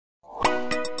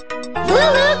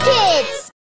LooLoo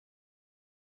Kids!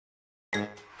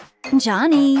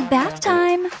 Johny, bath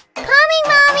time. Coming,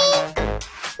 Mommy!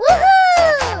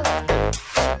 Woohoo!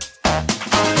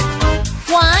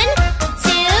 1,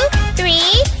 2,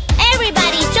 3.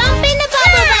 Everybody jump in the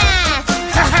bubble bath!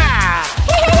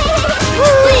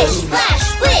 Splish, splash,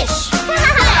 splish!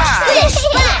 Splash, splish,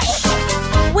 splash!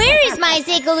 Where is my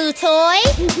Zigaloo toy?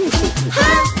 Ha,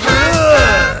 ha,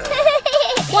 ha!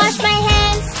 Wash my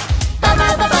hands!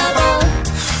 Bubble, bubble, bubble!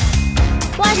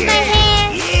 Wash my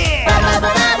hair! Bubble,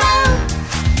 bubble, bubble!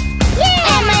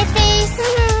 And my face!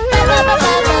 Bubble, bubble,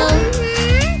 bubble!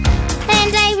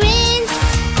 And I rinse!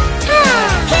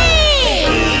 Hey!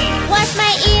 Wash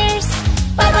my ears!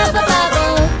 Bubble, bubble,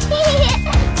 bubble!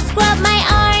 Scrub my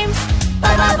arms!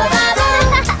 Bubble, bubble,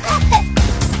 bubble!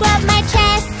 Scrub my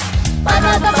chest!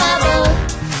 Bubble, bubble, bubble!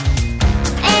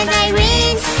 And I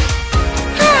rinse!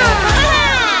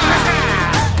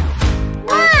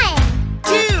 1,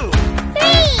 2,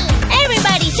 3!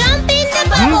 Everybody jump in the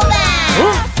bubble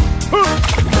bath!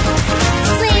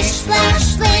 Splish, splash,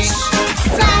 splish!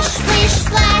 Splash, splish,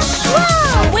 splash!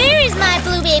 Whoa! Where is my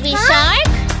blue baby shark?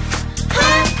 Ha,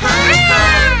 ha, ha!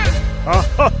 Ha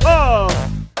ha ha!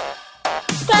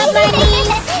 Scrub my knees!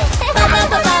 Bubble,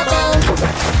 bubble, bubble!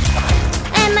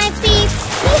 And my feet!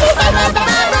 Bubble, bubble,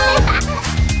 bubble!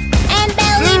 And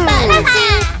belly button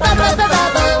too! Bubble, bubble,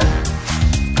 bubble!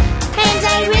 And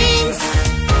I rinse!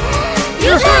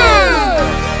 Yoo-hoo!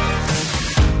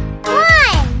 1,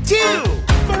 2,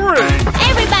 3.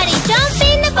 everybody jump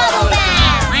in the bubble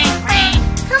bath!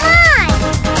 Come on!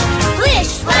 Splish,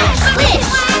 splash, splish!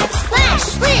 Splash,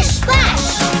 splish, splash!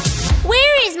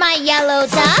 Where is my yellow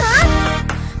duck?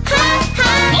 Ha, ha,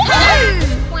 ha!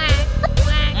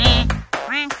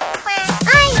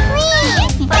 I'm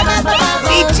clean! Bubble, bubble,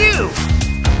 Me bubble! too.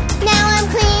 Now I'm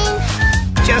clean!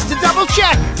 Just to double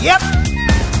check. Yep.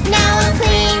 Now I'm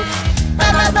clean!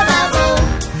 Bubble, bubble, bubble!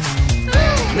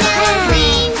 Now I'm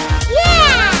clean!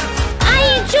 Yeah! I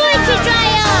enjoy to dry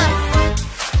off!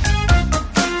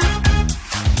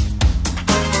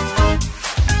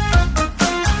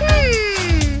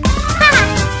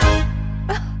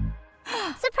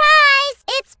 Surprise!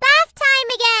 It's bath time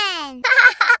again!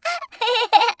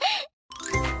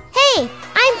 Hey,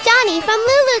 I'm Johny from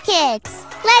LooLoo Kids.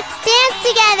 Let's dance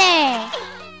together!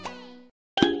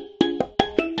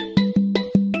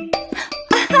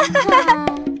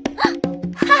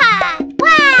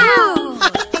 Wow!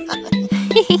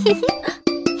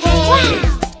 Hey,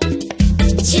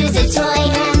 choose a toy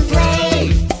and play.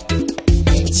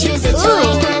 Choose a toy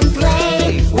and play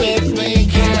with me.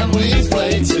 Can we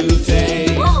play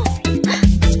today?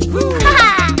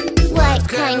 What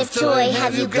kind of toy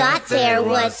have you got there?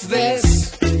 What's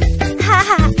this?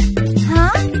 Huh?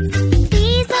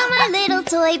 These are my little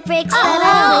toy bricks that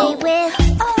I play with.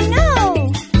 Oh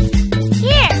no!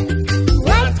 Here!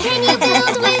 What can you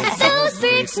build with those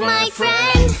bricks, my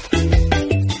friend?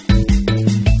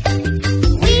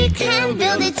 We can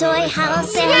build a toy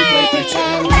house and play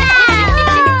pretend.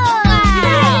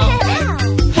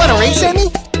 Want a race, Emmy?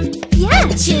 Yeah!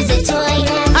 Choose a toy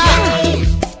and play.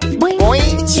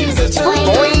 Boing. Choose a toy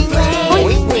Boing. and play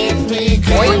Boing. with me.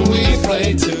 Can we play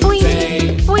today?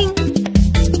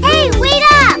 Hey, wait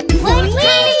up! What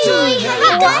kind of toy have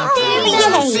you got there?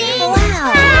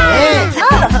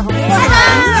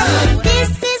 This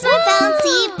is my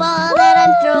bouncy ball that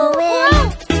I'm throwing.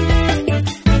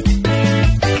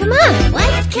 Come on,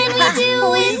 what can we do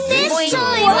with this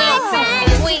toy, my friend?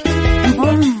 We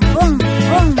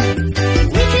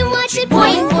can watch it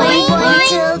boing, boing, boing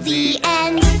till the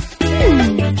end.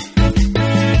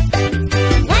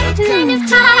 What kind of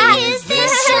toy is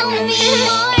this? Show me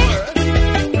more.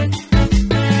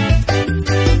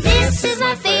 This is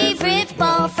my favorite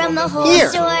ball from the whole Here.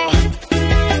 store.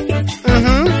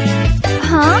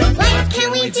 Huh? What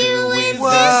can we do with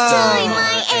this toy,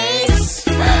 my ace?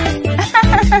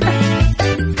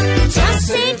 Just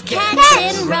say catch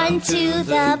and run to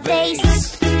the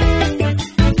base.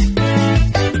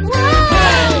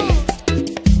 Hey!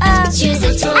 Choose a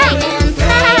toy and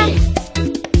play.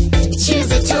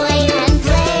 Choose a toy and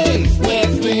play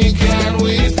with me. Can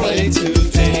we play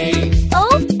today?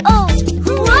 Oh!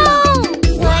 Whoa!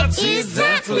 What is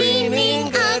that leaning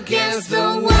against the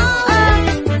wall?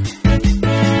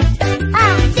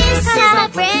 This is my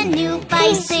brand new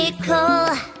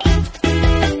bicycle.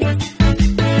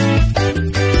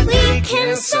 We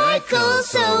can cycle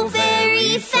so very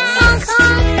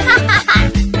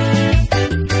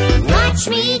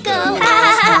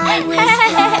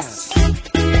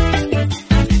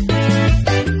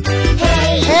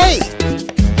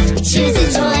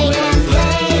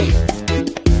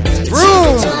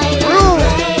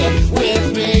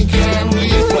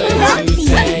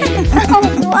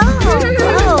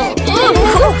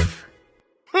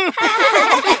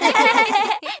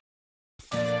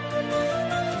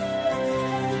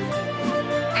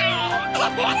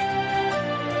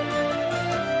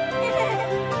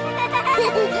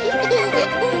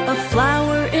A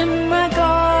flower in my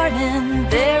garden,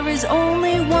 there is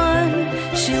only one.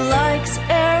 She likes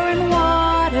air and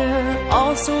water,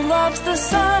 also loves the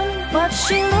sun. But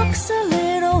she looks a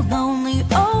little lonely,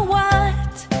 oh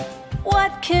what?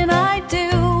 What can I do?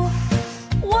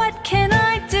 What can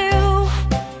I do?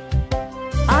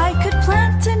 I could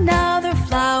plant another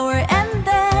flower and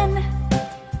then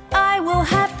I will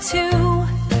have two.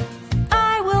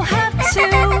 I will have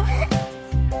two.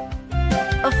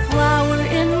 A flower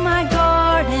in my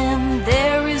garden,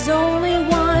 there is only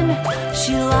one.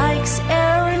 She likes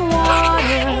air and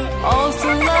water, also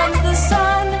loves the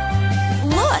sun.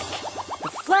 Look, the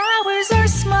flowers are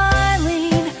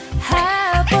smiling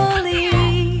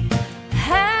happily,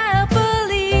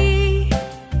 happily.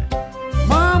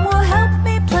 Mom will help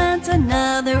me plant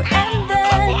another and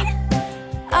then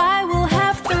I will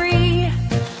have three.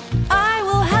 I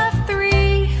will have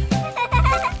three.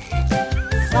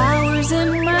 Flowers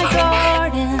in my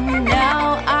garden,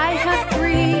 now I have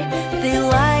three. They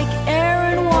like air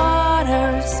and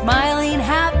water, smiling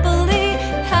happily,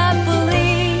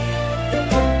 happily.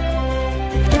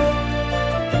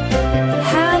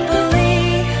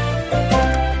 Happily,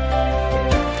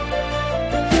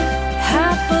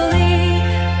 happily.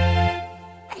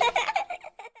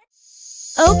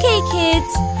 Okay,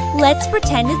 kids, let's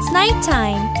pretend it's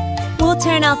nighttime. We'll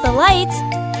turn out the lights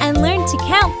and learn to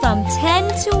count from 10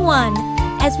 to 1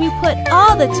 as we put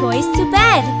all the toys to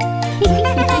bed.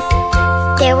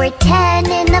 There were 10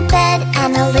 in the bed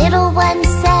and a little one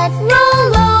said,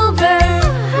 roll over,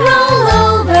 roll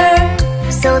over.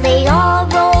 So they all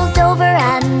rolled over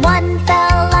and one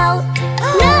fell out.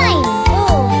 9!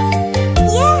 Oh,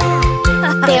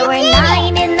 yeah! There were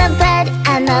 9 in the bed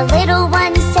and the little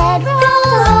one said,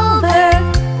 roll over,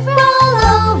 roll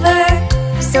over.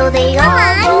 So they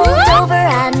all rolled over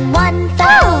and one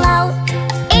fell out.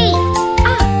 8!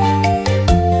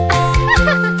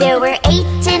 There were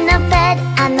 8 in the bed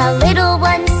and the little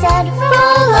one said,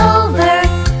 roll over,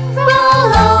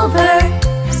 roll over.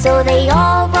 So they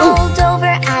all rolled over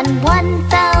and one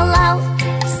fell out.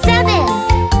 7!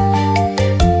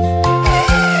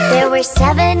 There were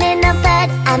 7 in the bed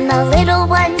and the little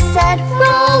one said,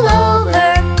 roll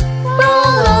over,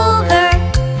 roll over.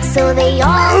 So they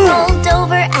all rolled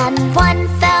over and one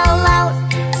fell out.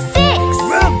 6!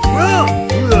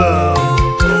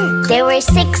 There were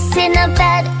 6 in the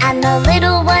bed and the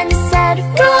little one said,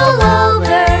 roll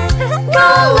over,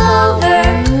 roll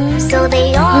over. So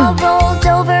they all rolled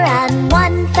over and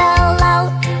one fell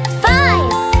out.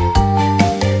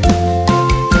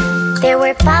 5! There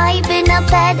were 5 in the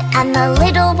bed and the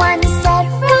little one said,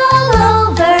 roll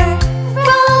over,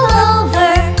 roll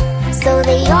over. So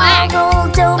they all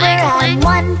rolled over and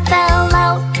one fell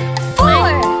out.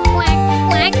 4!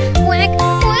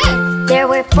 There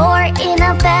were 4 in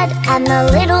a bed and the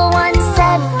little one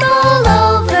said, roll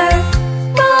over,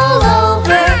 roll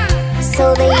over.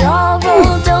 So they all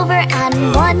rolled over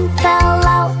and one fell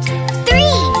out. 3!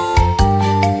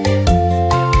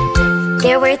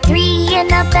 There were 3 in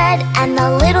a bed and the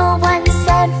little one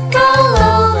said, roll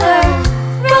over,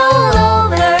 roll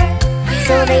over.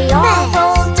 So they all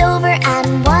rolled over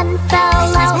and one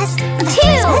fell out. 2!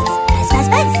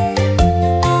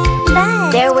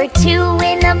 There were 2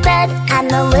 in a bed and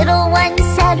the little one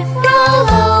said, roll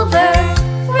over,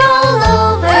 roll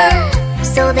over.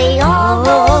 So they all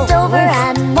rolled over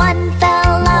and one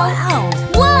fell out.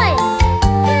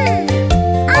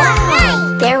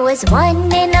 1! There was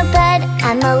 1 in a bed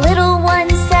and the little one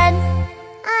said,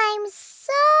 I'm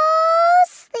so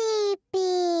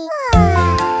sleepy.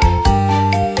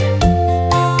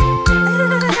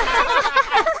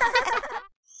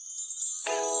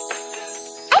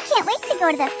 I can't wait to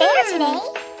go to the fair today.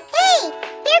 Hey,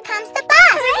 here comes the bus.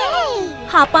 Hooray!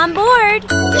 Hop on board.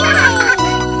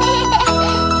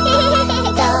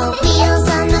 The wheels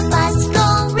on the bus go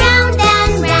round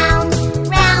and round,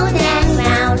 round and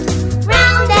round,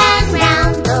 round and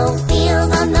round. The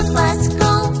wheels on the bus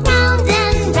go round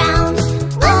and round,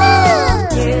 all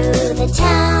through the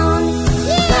town.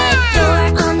 The door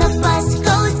on the bus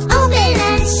goes open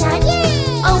and shut,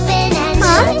 open and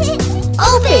shut,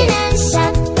 open and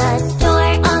shut. The door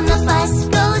on the bus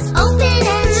goes open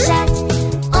and shut,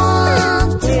 all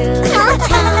through the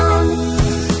town.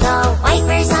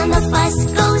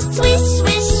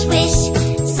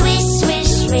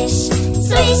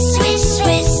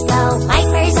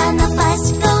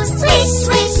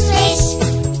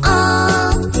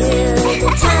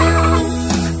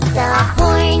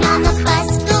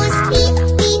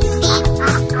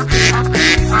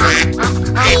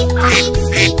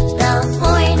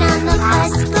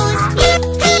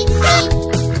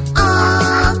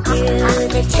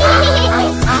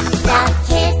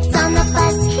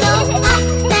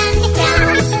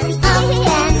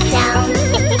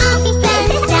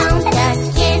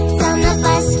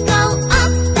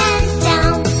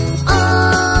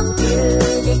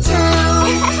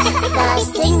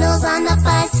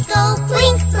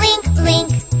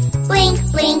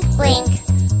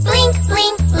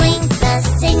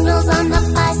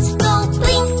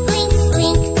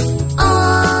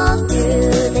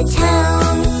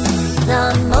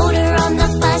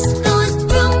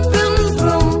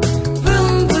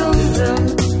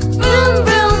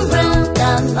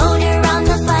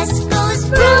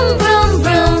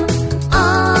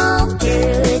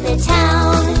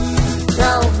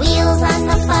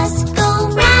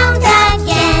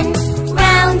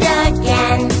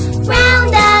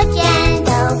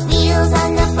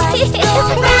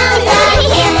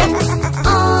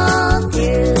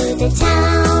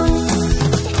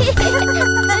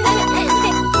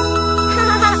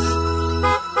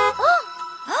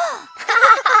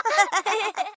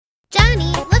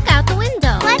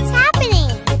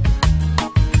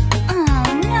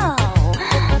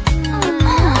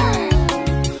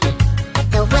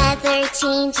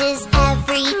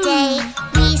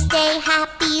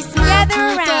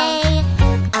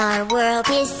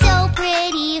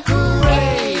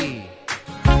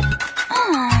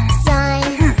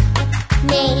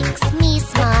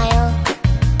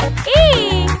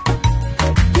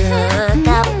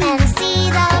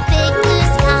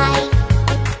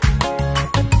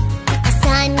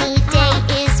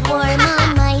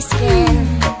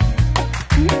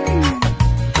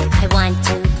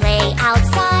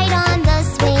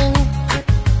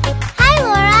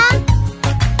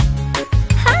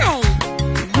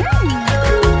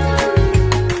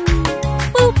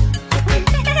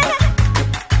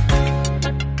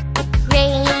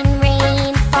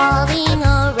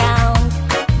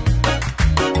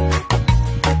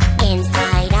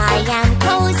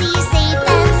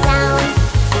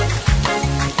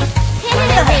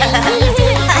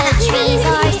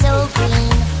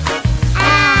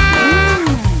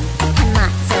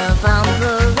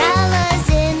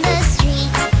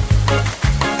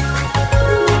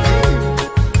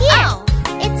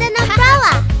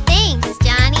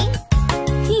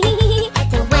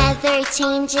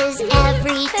 changes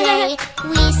every day.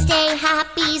 We stay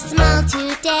happy, smile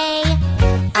today.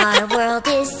 Our world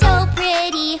is so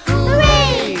pretty,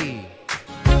 hooray!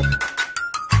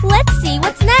 Let's see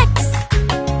what's next.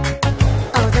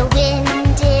 Oh, the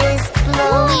wind is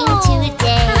blowing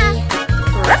today.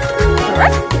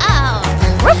 Oh,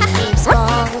 the leaves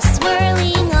all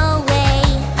swirling away.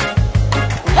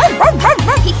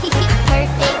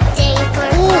 Perfect day for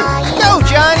flying. Go,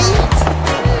 Johny!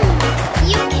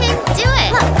 You can do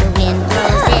it. The wind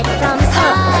blows it from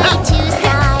side to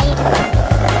side.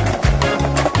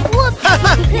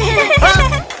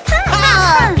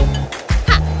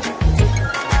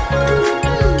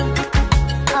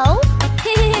 Oh.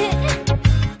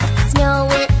 Snow,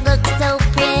 it looks so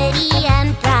pretty and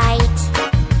bright.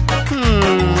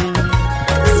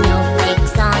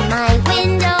 Snowflakes on my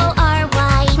window are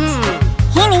white.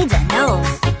 He needs a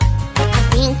nose. I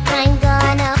think I'm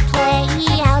gonna play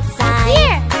outside.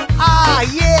 Here. Ah,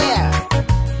 yeah!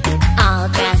 I'll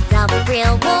dress up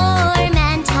real warm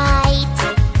and tight.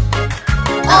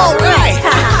 All right!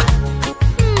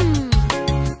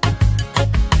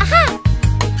 Aha!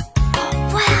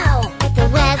 Wow! The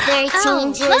weather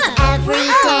changes every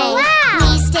day. We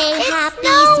stay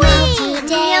happy, smile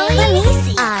today.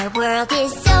 Our world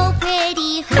is so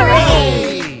pretty,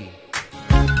 hooray!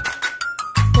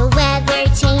 The weather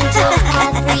changes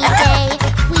every day.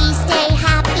 We stay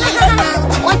happy, smile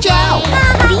today. Watch out!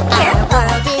 Our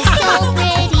world is so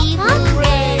pretty,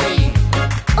 hooray!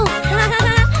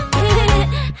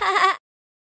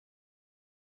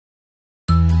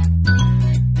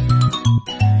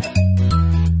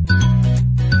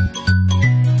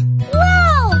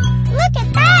 Whoa! Look at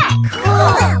that!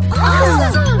 Cool!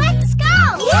 Awesome! Let's go!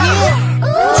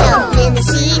 Jump in the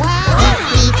sea,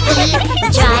 beep, beep,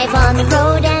 beep. Drive on the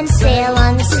road and sail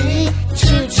on the sea.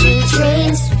 Choo-choo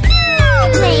trains,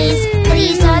 planes.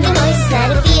 These are the noises that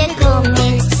a vehicle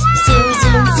makes. Zoom,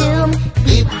 zoom, zoom,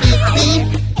 beep, beep, beep.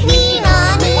 Nina,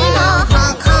 Nina,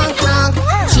 honk, honk, honk.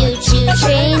 Choo-choo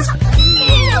trains,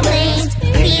 planes.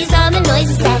 These are the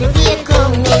noises that a vehicle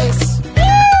makes.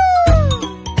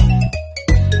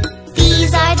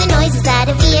 These are the noises that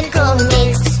a vehicle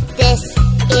makes. This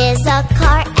is a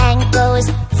car and goes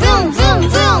vroom, vroom,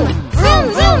 vroom, vroom,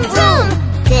 vroom, vroom.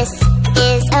 This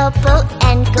is a boat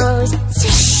and goes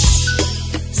swish,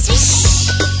 swish.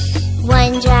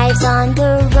 One drives on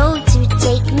the road to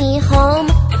take me home.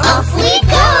 Off we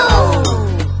go!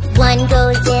 One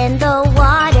goes in the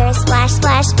water, splash,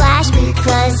 splash, splash,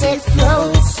 because it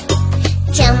floats.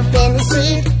 Jump in the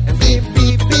sea, beep,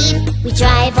 beep, beep. We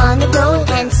drive on the road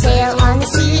and sail on the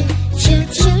sea.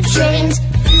 Choo-choo trains,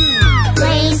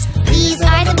 planes. These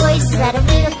are the voices that a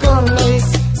vehicle makes.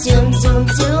 Zoom, zoom,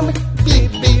 zoom,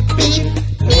 beep, beep, beep.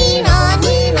 Nina,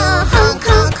 Nina, honk,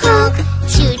 honk, honk.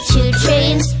 Choo-choo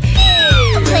trains,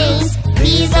 planes.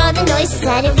 These are the noises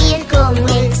that a vehicle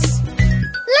makes.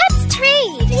 Let's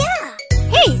trade. Yeah.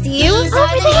 Hey, you These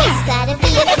are the noises that a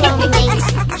vehicle makes.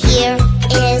 Here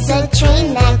is a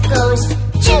train that goes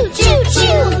choo, choo,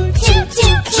 choo, choo,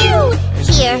 choo, choo.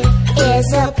 Here is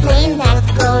a plane that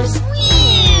goes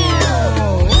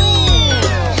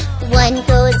one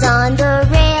goes on the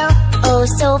rail, oh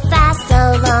so fast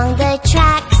along the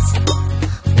tracks.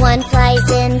 One flies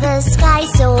in the sky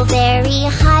so very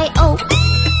high, oh.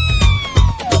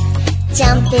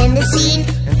 Jump in the sea,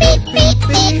 beep, beep,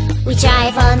 beep. We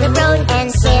drive on the road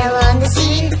and sail on the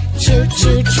sea.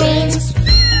 Choo-choo trains,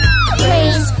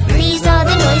 planes. These are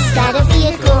the noises that a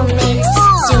vehicle makes.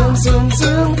 Zoom, zoom,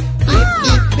 zoom, beep,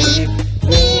 beep, beep.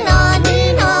 Nina,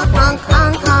 Nina, honk,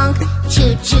 honk, honk.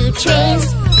 Choo-choo trains,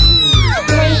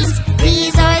 planes.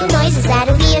 These are the noises that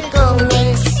a vehicle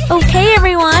makes. Okay,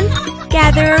 everyone,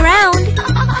 gather around.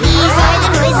 These are the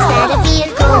noises that a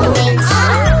vehicle makes.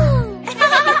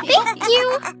 Thank you.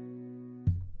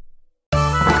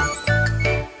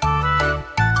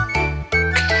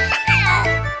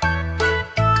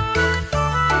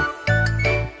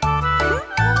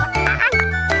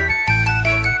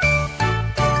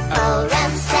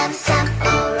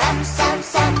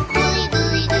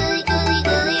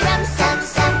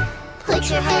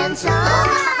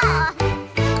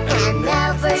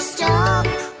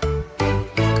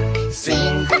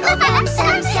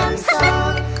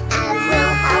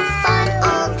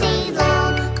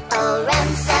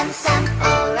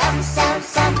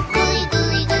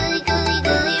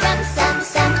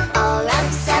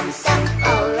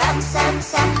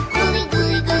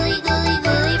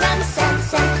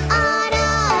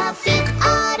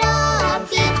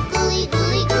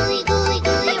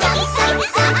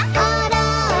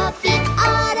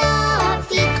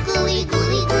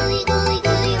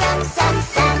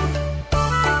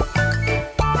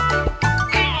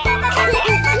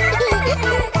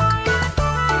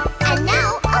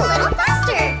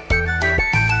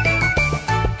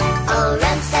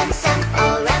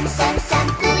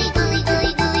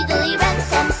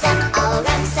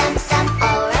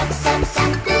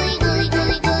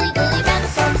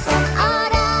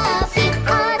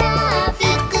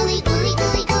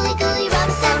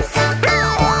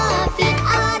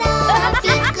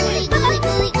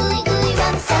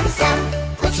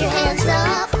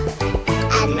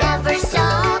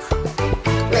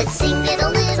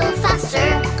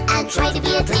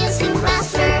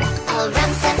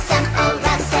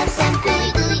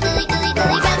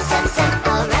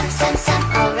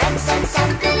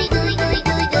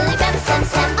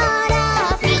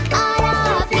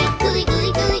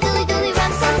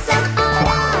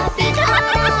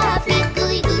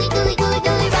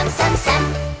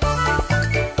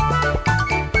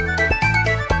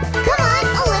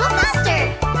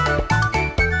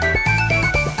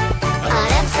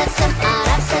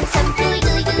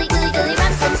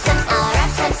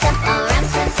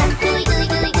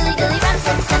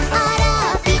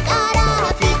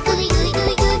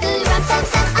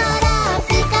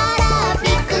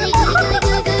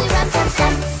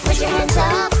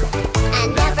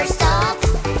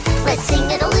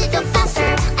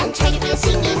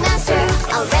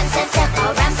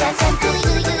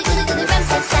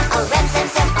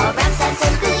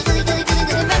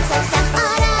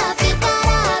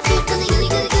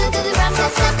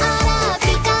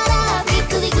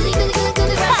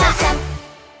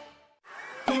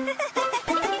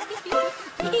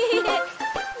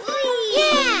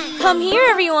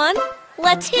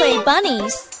 Let's play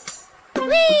bunnies.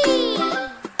 Whee!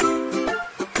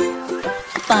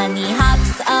 Bunny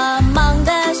hops among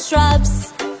the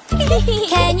shrubs.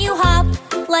 Can you hop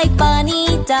like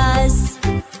Bunny does?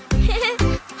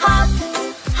 Hop,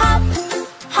 hop,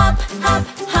 hop, hop,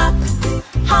 hop,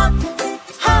 hop,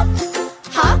 hop,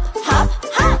 hop, hop,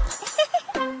 hop.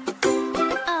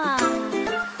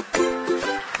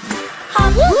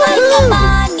 Hop like a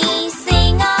bunny,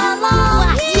 sing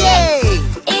along. Yay!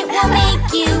 It will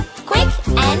make you quick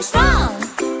and strong.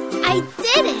 I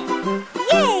did it!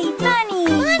 Yay, Bunny!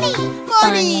 Bunny!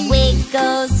 Bunny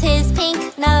wiggles his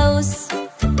pink nose.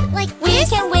 Like We this?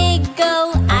 can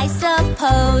wiggle, I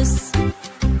suppose.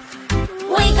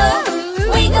 Wiggle,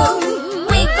 wiggle,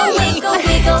 wiggle, wiggle,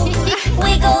 wiggle.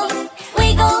 Wiggle,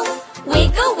 wiggle,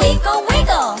 wiggle, wiggle,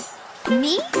 wiggle.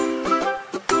 Me?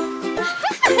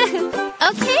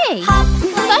 Okay. Hop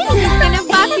Bunny's gonna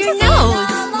pop your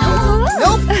nose.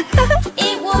 Nope.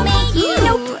 It will make you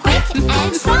quick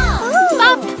and strong.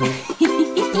 Pop!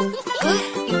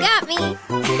 You got me.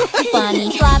 Bunny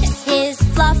flops his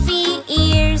fluffy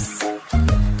ears.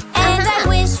 And I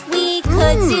wish we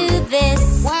could do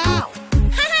this. Wow.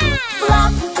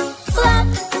 Flop, flop,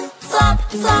 flop,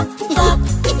 flop, flop.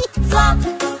 Flop,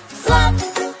 flop,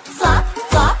 flop,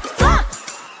 flop, flop.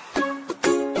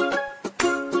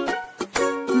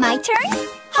 My turn?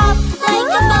 Hop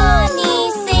like a bunny,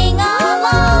 sing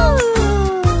along.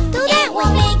 It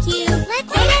will make you quick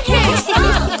and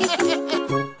strong.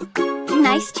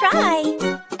 Nice try.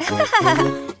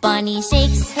 Bunny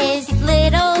shakes his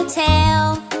little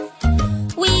tail.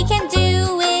 We can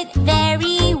do it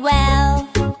very well.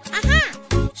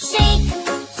 Shake,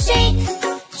 shake,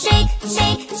 shake,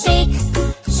 shake, shake,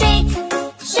 shake,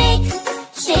 shake,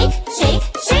 shake, shake,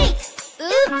 shake.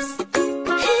 Oops.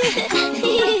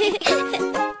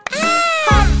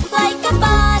 Hop like a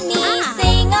bunny,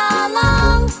 sing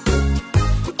along.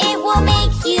 It will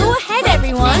make you Go ahead,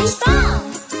 everyone. strong.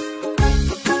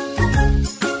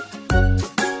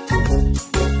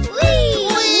 Whee!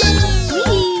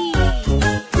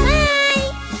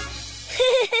 Bye!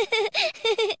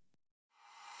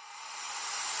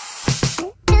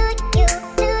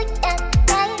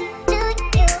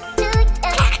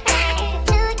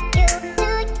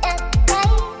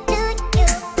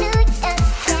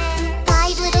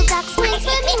 Five little ducks went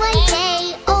swimming one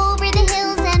day over the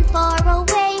hills and far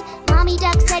away. Mommy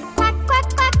duck said quack, quack,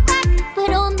 quack, quack, but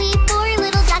only four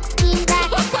little ducks came back.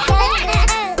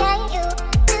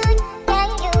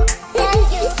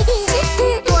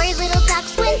 Four little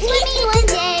ducks went swimming one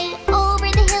day over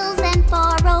the hills and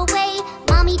far away.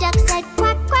 Mommy duck said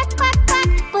quack, quack, quack, quack,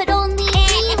 but only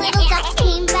three little ducks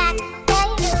came back.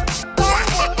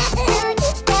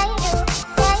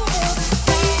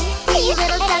 Three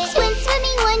little ducks went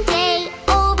swimming one day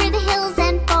over the hills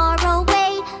and far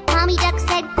away. Mommy duck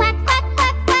said quack, quack,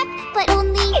 quack, quack, but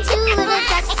only two little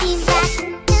ducks came back.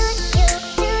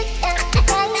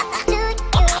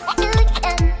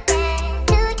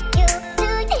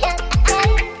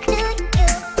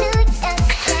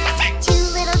 Two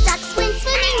little ducks went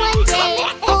swimming one day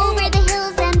over the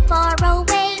hills and far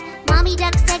away. Mommy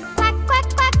duck said quack, quack,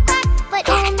 quack, quack, but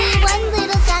only one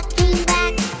little duck came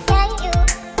back.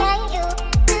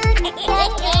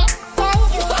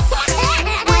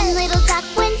 One little duck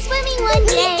went swimming one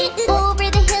day over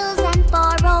the hills and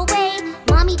far away.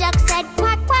 Mommy duck said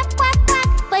quack, quack, quack, quack,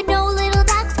 but no little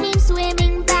ducks came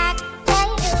swimming back.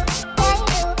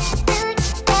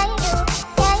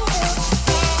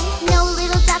 No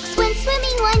little ducks went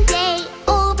swimming one day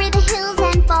over the hills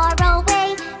and far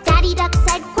away. Daddy duck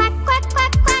said quack, quack,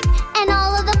 quack, quack, and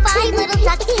all of the five little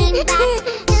ducks came back.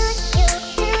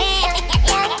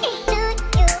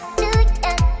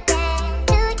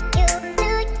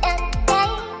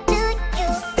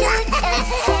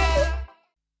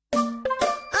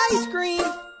 Ice cream!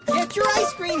 Get your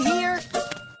ice cream here!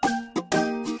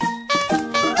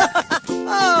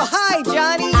 Oh, hi,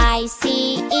 Johnny!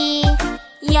 I-C-E,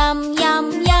 yum,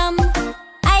 yum, yum.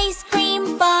 Ice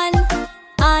cream fun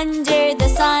under the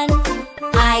sun.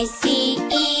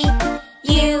 I-C-E,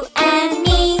 you and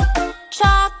me.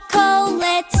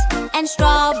 Chocolate and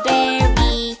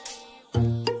strawberry.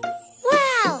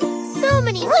 Wow! So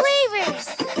many flavors!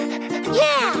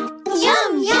 Yeah!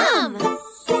 Yum, yum!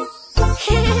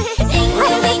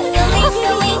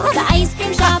 Ding-a-ling-a-ling-a-ling, the ice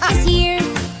cream shop is here.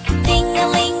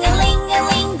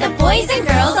 Ding-a-ling-a-ling-a-ling, the boys and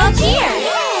girls all cheer.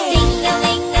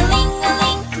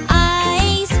 Ding-a-ling-a-ling-a-ling,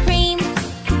 ice cream.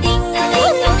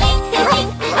 Ding-a-ling-a-ling-a-ling,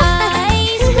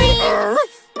 ice cream.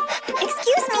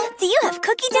 Excuse me, do you have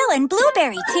cookie dough and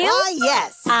blueberry too? Why,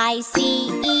 yes!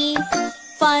 I-C-E,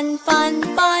 fun, fun,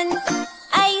 fun.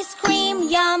 Ice cream,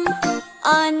 yum.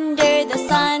 under the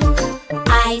sun.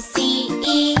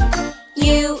 ICE,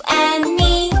 you and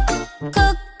me.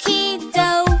 Cookie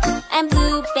dough and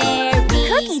blueberry.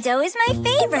 Cookie dough is my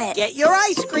favorite. Get your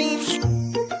ice cream.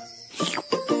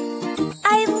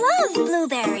 I love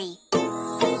blueberry.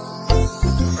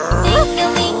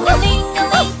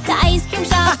 Ding-a-ling-a-ling-a-ling, the ice cream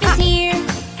shop is here.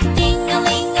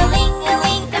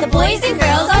 Ding-a-ling-a-ling-a-ling, the boys and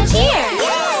girls all cheer.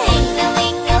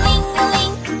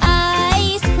 Ding-a-ling-a-ling-a-ling,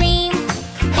 ice cream.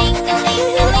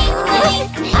 Ding-a-ling-a-ling-a-ling,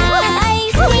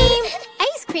 ice cream.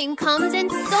 Ice cream comes in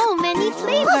so many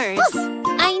flavors.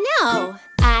 I know.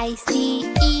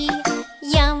 I-C-E,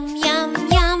 yum, yum,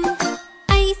 yum.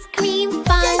 Ice cream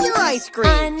fun. Get your ice cream.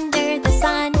 Under the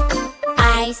sun.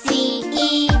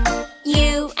 I-C-E,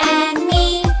 you and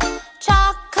me.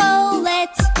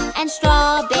 Chocolate and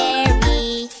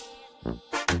strawberry.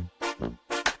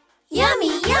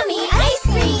 Yummy, yummy ice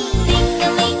cream.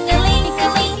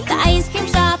 Ding-a-ling-a-ling-a-ling, the ice cream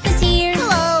shop is here.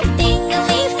 Hello.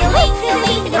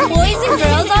 Ding-a-ling-a-ling-a-ling, the boys and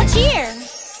girls all cheer.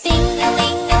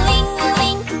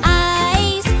 Ding-a-ling-a-ling-a-ling,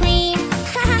 ice cream.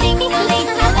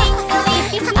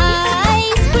 Ding-a-ling-a-ling-a-ling,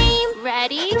 ice cream.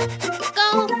 Ready?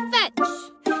 Go fetch.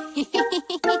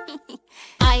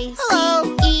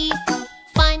 I-C-E,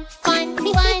 fun, fun,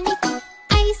 fun.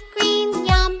 Ice cream,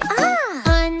 yum,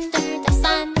 under the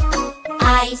sun.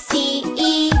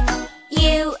 I-C-E,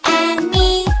 you and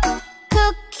me.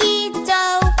 Cookie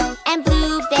dough and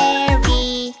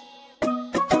blueberry.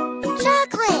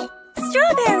 Chocolate,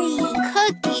 strawberry,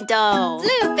 Cookie dough,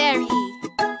 blueberry.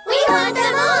 We want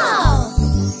them all.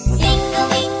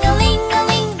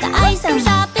 Ding-a-ling-a-ling-a-ling, the ice cream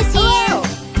shop is here.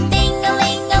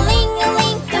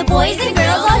 Ding-a-ling-a-ling-a-ling, the boys and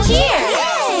girls all cheer.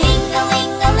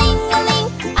 Ding-a-ling-a-ling-a-ling,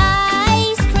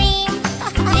 ice cream.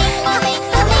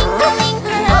 Ding-a-ling-a-ling-a-ling,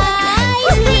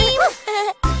 ice cream.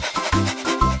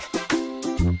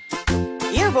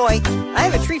 Here, boy. I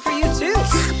have a treat for you, too.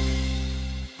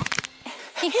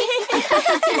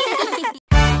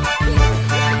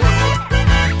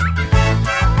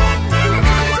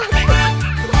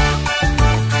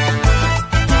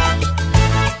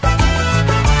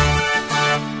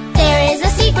 There is a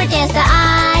secret dance that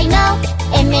I know.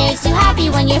 It makes you happy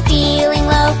when you're feeling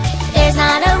low. There's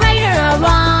not a right or a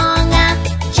wrong.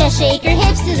 Just shake your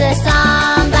hips to the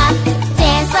samba.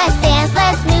 Dance,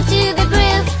 let's move to the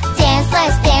groove. Dance,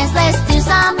 let's do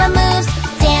samba moves.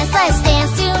 Dance,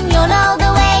 soon you'll know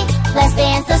the way. Let's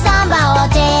dance the samba all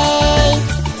day.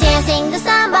 Dancing the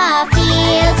samba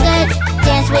feels good.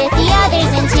 Dance with the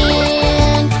others in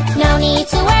tune. No need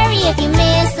to worry if you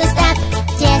miss a step.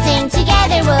 Dancing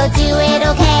together we'll do it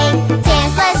okay.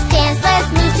 Dance, let's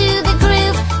move to the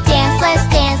groove. Dance, let's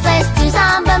do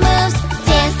samba moves.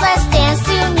 Dance,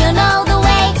 soon you'll know the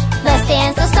way. Let's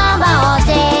dance the samba all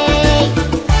day.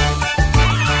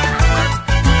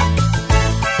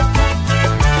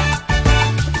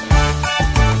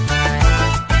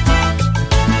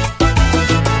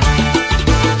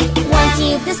 Once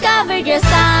you've discovered your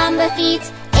samba feet,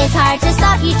 it's hard to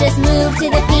stop, you just move to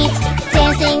the beat.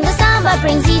 Dancing the samba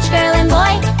brings each girl and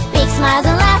boy big smiles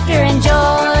and laughter and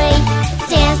joy.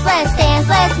 Dance,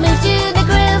 let's move to the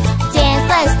groove. Dance,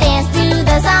 do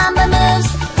the samba moves.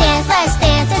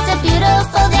 Dance, it's a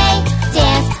beautiful day.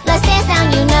 Dance, let's dance now,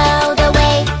 you know the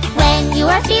way. When you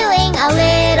are feeling a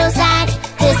little sad,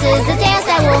 this is a dance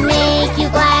that will make you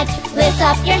glad. Lift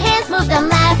up your hands, move them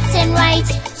left and right.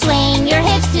 Swing your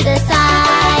hips to the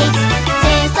sides.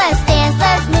 Dance,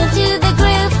 let's move to the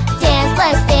groove. Dance,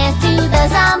 do the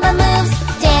samba moves.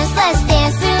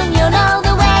 Dance, soon you'll know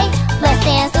the way. Let's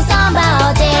dance the samba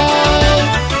all day.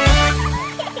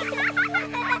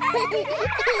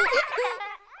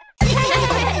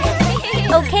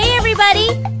 Okay, everybody,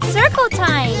 circle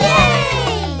time.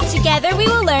 Yay! Together we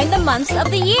will learn the months of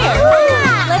the year.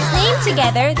 Let's name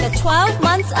together the 12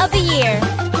 months of the year.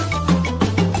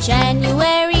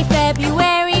 January,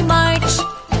 February, March,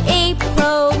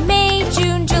 April, May,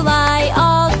 June, July,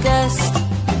 August,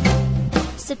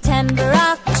 September,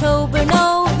 October,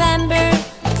 November,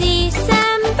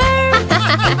 December.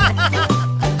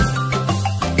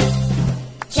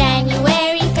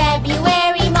 January,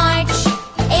 February, March,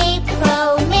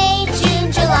 April, May,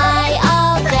 June, July,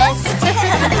 August,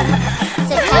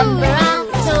 September,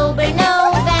 October,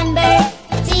 November,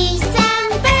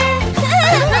 December.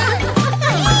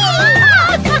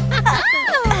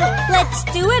 Let's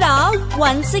do it all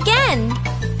once again.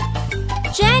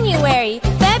 January,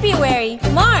 February,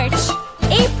 March,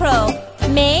 April,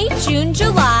 May, June,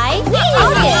 July,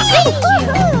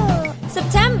 August,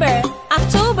 September,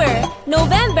 October,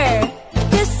 November,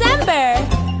 December.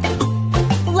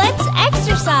 Let's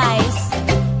exercise.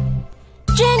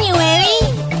 January,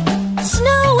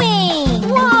 snowing.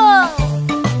 Whoa!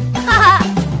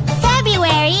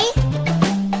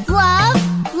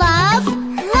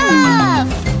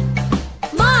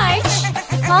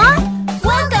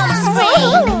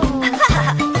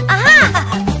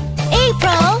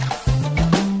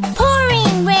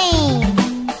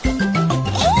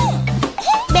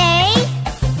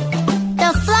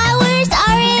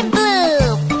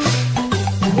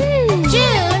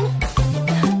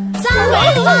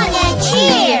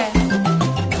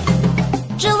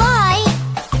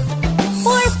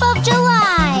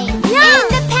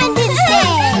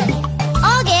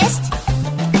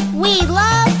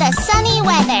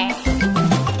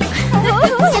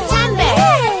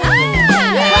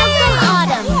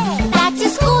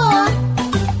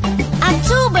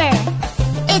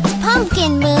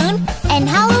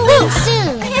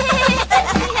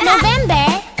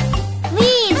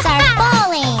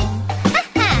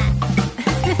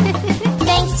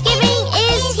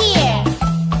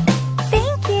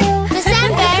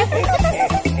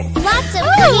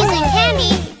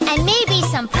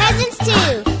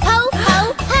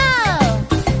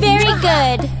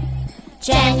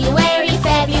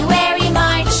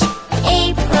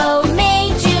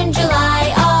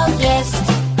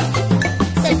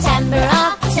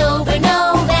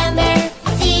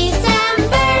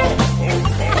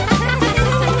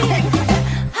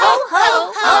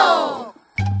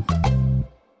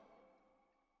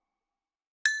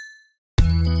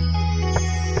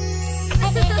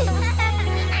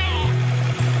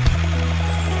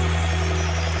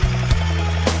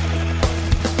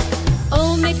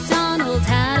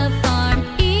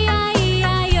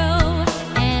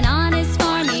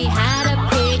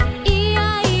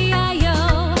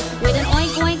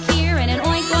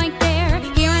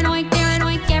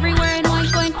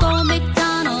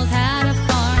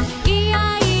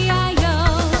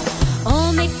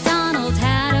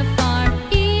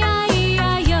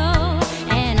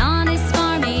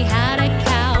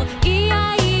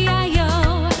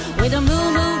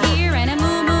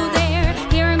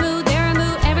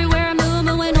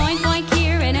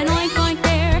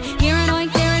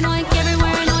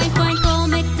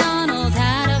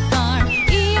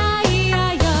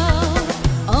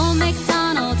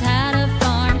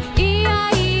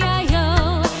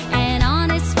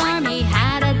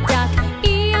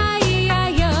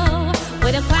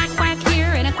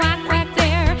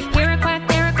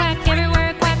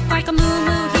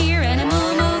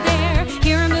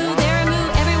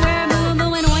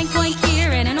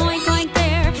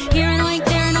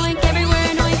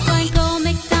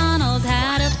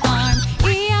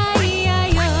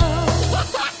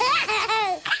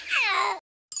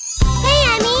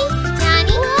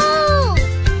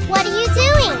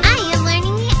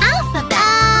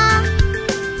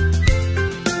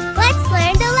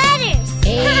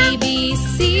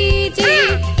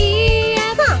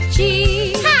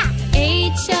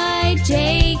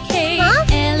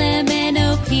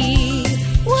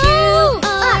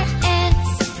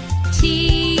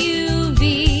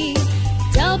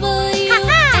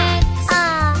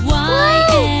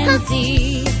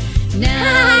 Z.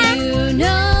 Now you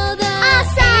know the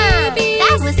Awesome!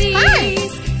 That was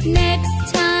ABCs.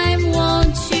 Next time,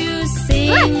 won't you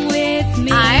sing with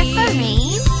me? R for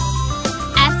rain.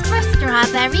 S for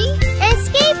strawberry. And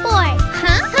skateboard.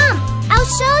 Huh? Come, I'll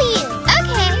show you.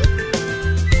 Okay.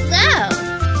 Go.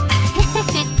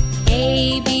 A,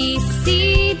 B, C,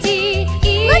 D,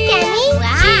 E, Look at me.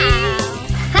 F,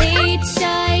 G, H, I,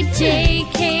 J,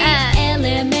 K, L,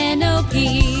 M, N, O, P,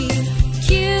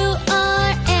 Q, R,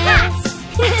 S,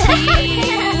 T,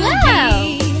 U, V,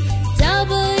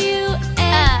 W,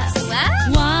 X,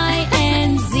 Y,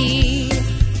 and Z.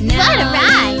 Now What a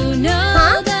ride. you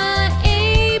know the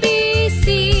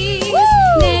ABCs.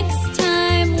 Woo. Next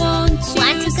time, won't you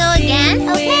Want to go sing again?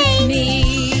 with Okay. me?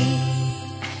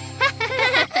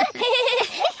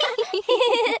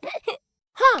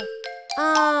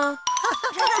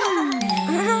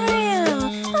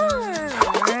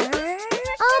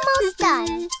 Almost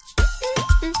done.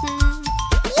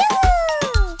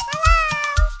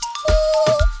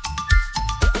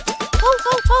 Ho,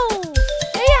 ho, ho.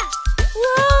 Yeah.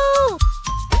 Whoa.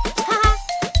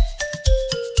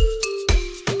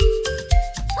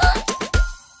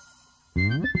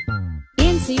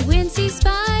 Incy, Wincy,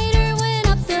 spider went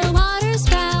up the water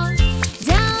spout.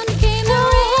 Down came the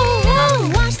rain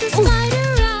and washed the spider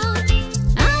out.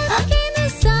 Out came the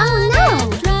sun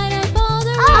and dried up all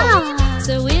the rain.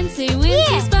 So Incy,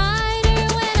 Wincy, spider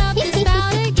went up the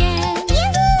spout again.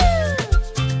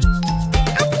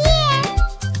 Up here.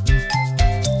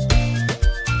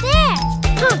 There.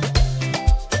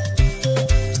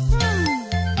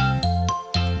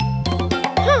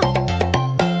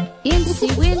 Incy,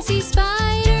 Wincy,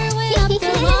 spider went up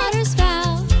the water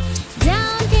spout.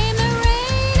 Down came the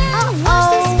rain and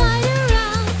washed the spider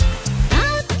out.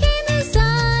 Out came the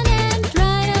sun and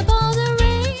dried up all the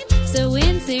rain. So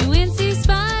Wincy, Wincy,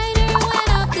 spider went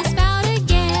up the spout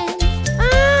again.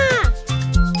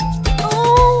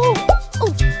 Oh.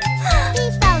 He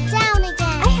fell down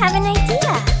again. I have an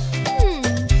idea.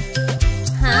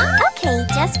 Huh? Okay,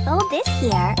 just fold this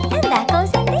here, and that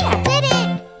goes in there. Did it?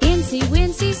 Incy,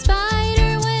 Wincy,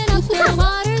 spider went up the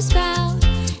water spout.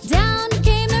 Down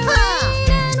came the rain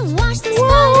and washed the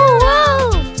spider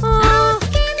out. Out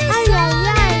came the sun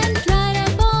and dried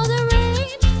up all the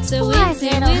rain. So Wincy,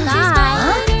 Wincy,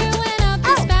 spider went up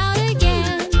the spout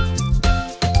again.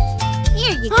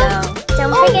 Here you go.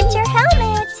 Don't forget your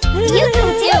helmet. You can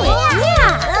do it.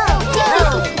 Yeah.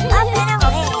 Up and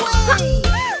away.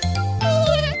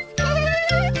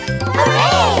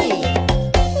 Hooray!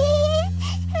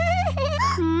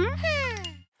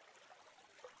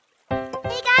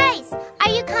 Hey guys, are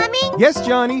you coming? Yes,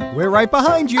 Johnny, we're right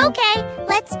behind you. Okay,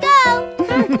 let's go.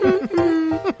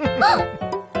 Look!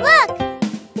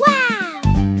 Wow!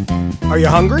 Are you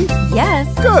hungry? Yes,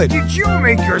 Good. Did you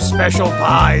make your special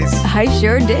pies? I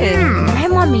sure did.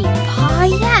 Grandma made pie?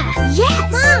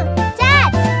 Yes. Mom,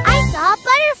 Dad, I saw a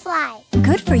butterfly.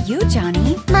 Good for you,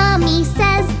 Johnny. Mommy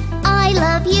says I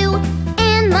love you,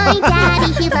 and my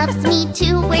daddy, he loves me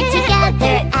too. We're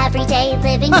together every day,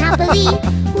 living happily.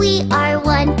 We are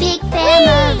one big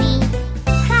family.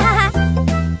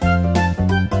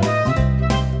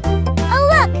 Oh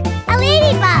look, a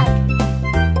ladybug.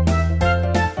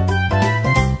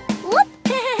 Whoop.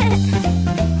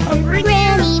 Hungry?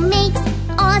 Granny makes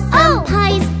awesome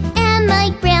pies, and my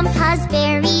grandpa's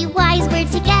very wise. We're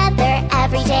together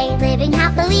every day, living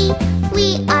happily.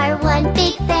 We are one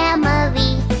big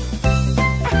family.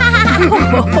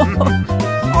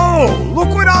 Oh, look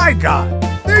what I got.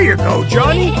 There you go,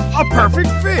 Johnny. A perfect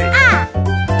fit.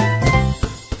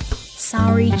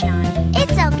 Sorry, Johnny.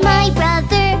 It's okay. My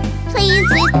brother plays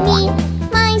with me.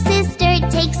 My sister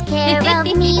takes care of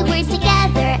me. We're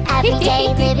together every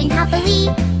day, living happily.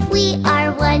 We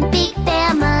are one big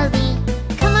family.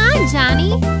 Come on,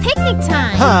 Johnny. Picnic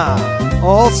time. Ha!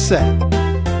 All set.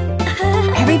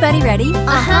 Everybody ready?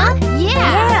 Uh-huh.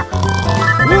 Yeah.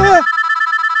 Yeah.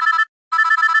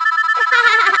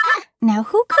 Now,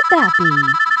 who could that be?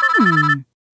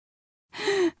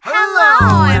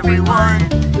 Hello, everyone.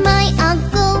 My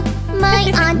uncle, my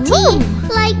auntie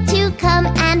like to come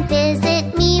and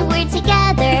visit me. We're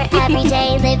together every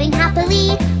day, living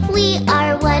happily. We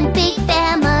are one big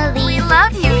family. We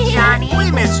love you, Johnny. We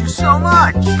miss you so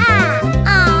much.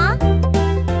 Aw.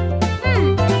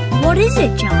 What is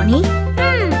it, Johnny?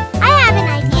 I have an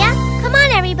idea. Come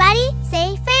on, everybody.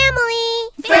 Say family.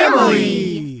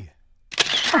 Family.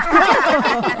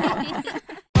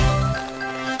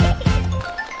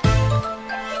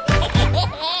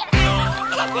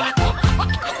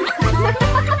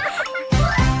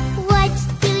 What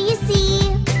do you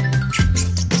see?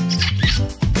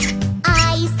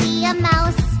 I see a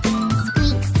mouse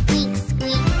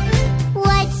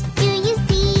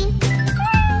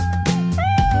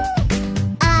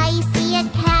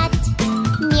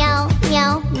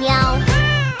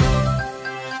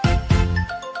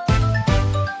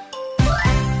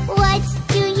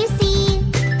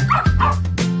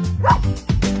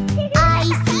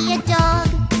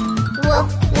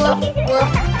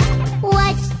woof.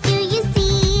 What do you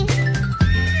see?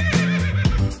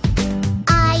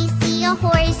 I see a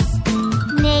horse.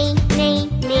 Neigh, neigh,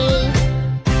 neigh.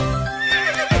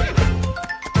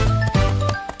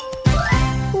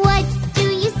 What do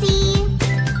you see?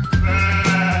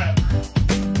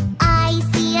 I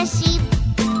see a sheep.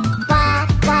 Ba,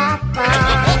 ba, ba.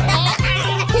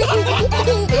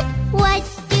 What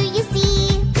do you see?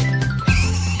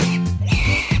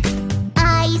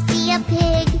 I see a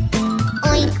pig.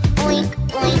 Oink, oink,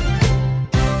 oink.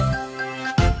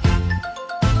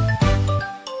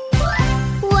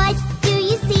 What do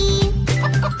you see?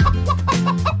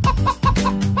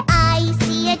 I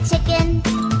see a chicken.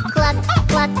 Cluck,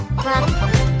 cluck, cluck.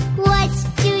 What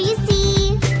do you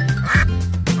see?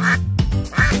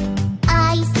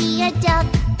 I see a duck.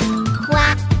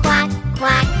 Quack, quack,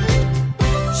 quack.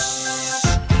 Shh.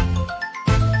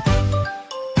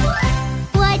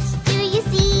 What do you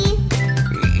see?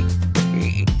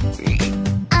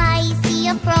 I see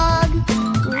a frog.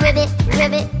 Ribbit,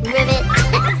 ribbit, ribbit.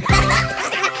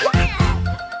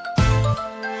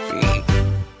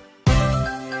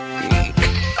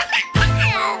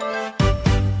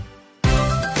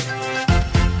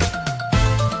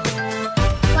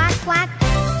 Quack, quack.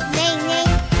 Neigh,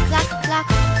 neigh. Cluck, cluck.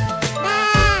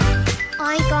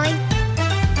 Oink, oink.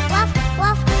 Woof,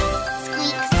 woof.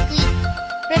 Squeak, squeak.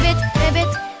 Ribbit, ribbit.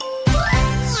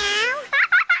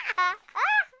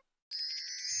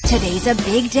 Today's a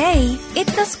big day.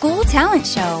 It's the school talent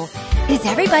show. Is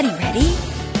everybody ready?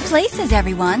 Places,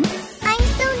 everyone. I'm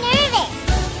so nervous.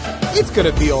 It's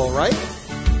gonna be all right.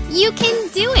 You can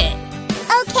do it.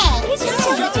 Okay.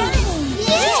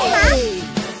 Yeah.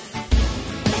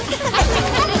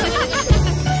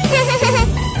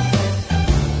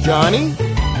 Johnny?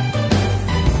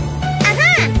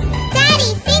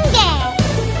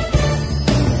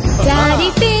 Daddy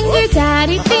finger.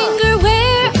 Daddy finger,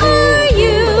 where are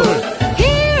you?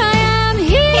 Here I am,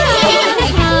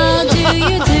 how do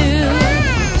you do?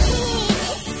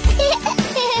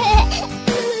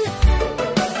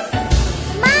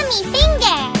 Mommy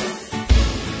finger.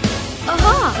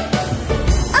 Aha!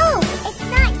 Oh, it's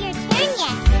not your turn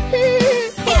yet.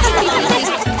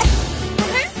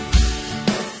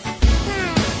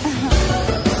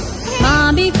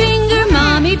 Mommy finger,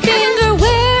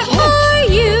 where are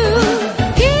you?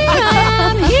 Here I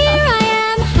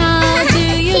am, how do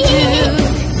you do?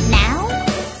 Now?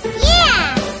 Yeah.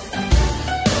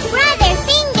 Brother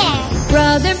finger.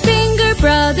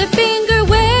 Brother finger,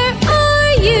 where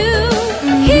are you?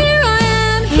 Here I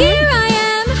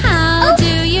am, how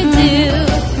do you do?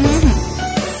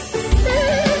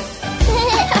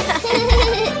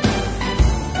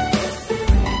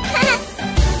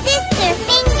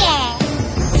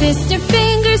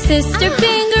 Sister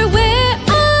finger, where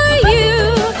are you?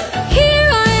 Here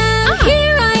I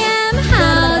am,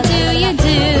 how do you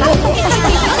do?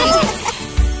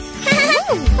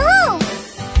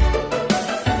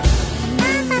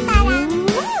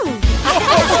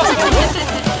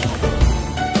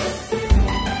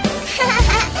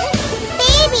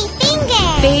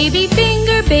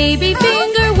 Baby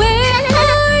finger, where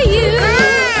are you?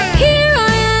 Here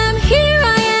I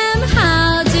am,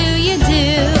 how do you do?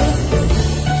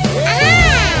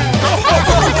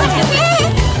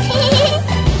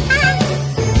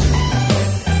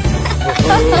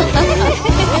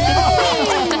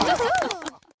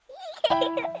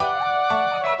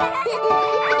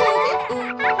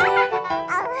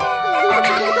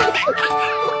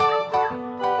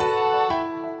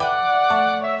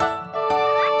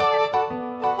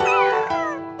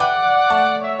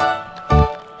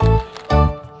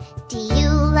 Do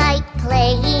you like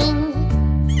playing?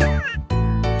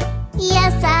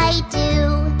 Yes, I do.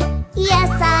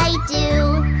 Yes, I do.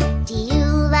 Do you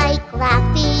like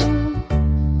laughing?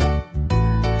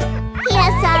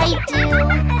 Yes, I do.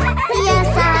 Yes,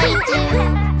 I do.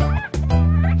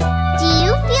 Do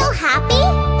you feel happy?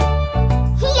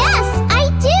 Yes, I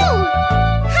do.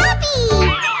 Happy.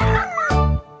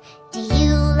 Do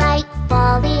you like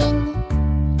falling?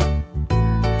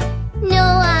 No,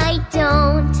 I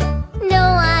don't. No,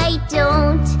 I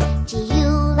don't. Do you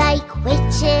like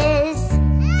witches?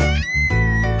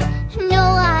 No,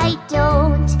 I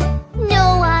don't.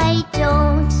 No, I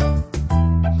don't.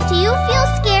 Do you feel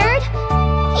scared?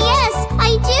 Yes,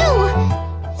 I do.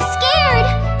 Scared.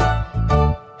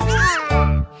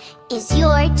 Is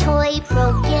your toy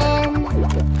broken?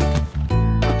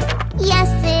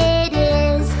 Yes, it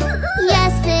is.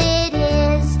 Yes, it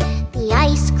is. The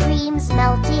ice cream's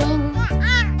melting.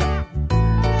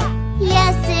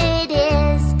 Yes, it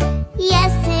is.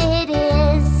 Yes, it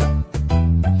is.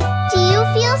 Do you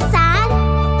feel sad?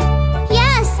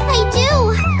 Yes, I do.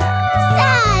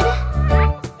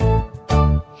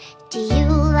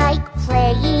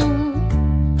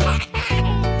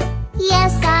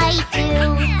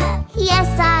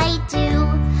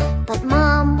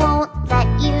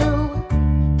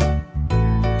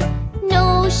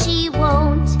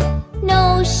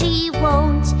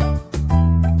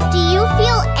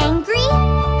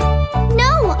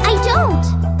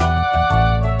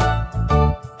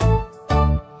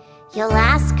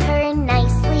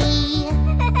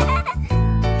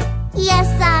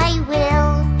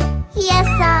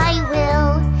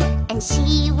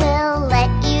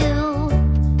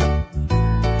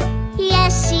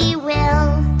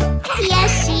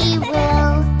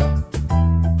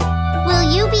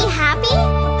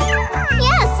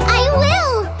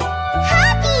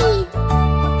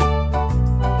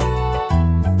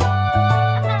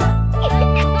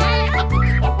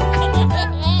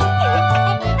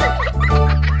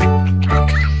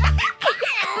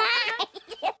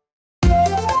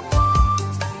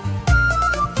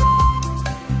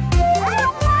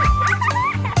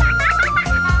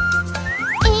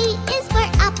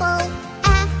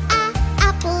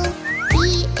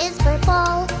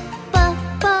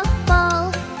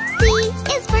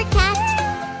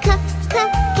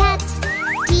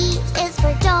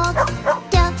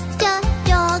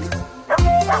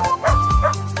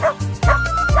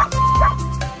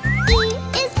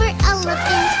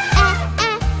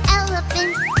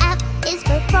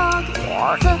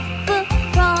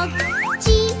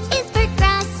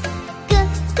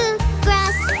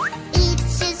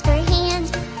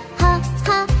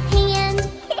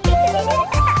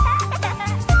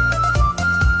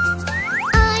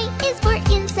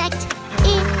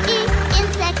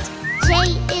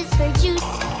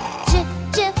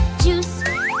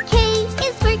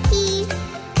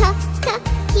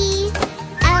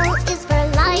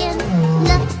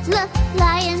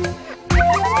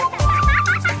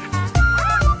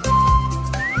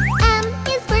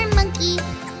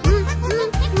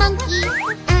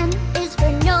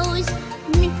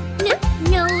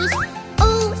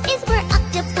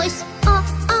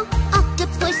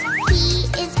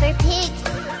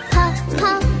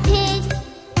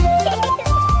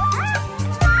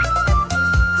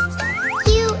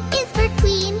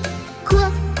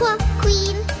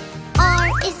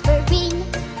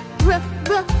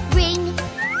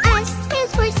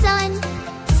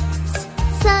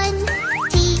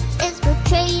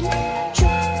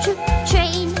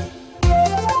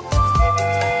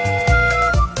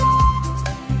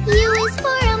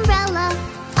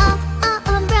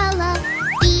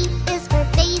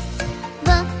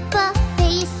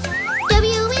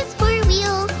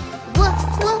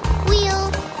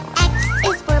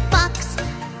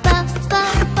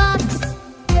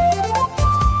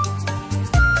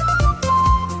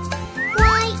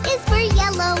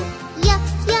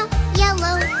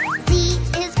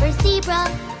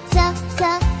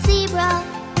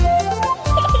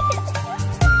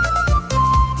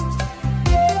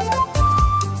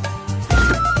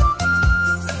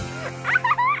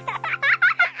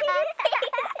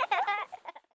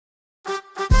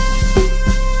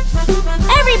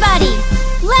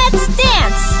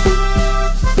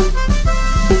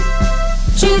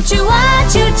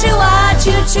 ChooChooWah,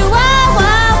 ChooChooWah,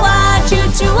 wah, wah.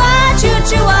 ChooChooWah,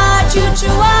 ChooChooWah,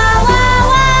 ChooChooWah, wah,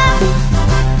 wah.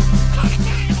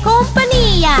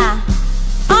 Compania,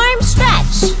 arm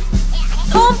stretch.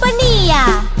 Compania,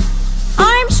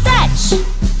 arm stretch.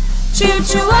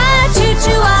 ChooChooWah,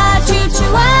 ChooChooWah,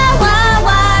 ChooChooWah, wah,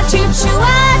 wah.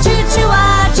 ChooChooWah,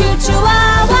 ChooChooWah,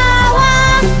 ChooChooWah, wah,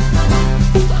 wah.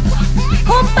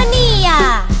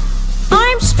 Compania,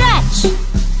 arm stretch.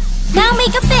 Now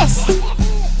make a fist.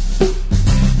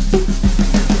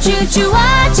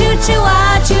 ChooChooWah,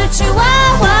 ChooChooWah,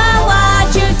 ChooChooWah, wah, wah.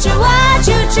 ChooChooWah,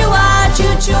 ChooChooWah,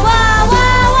 ChooChooWah,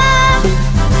 wah, wah.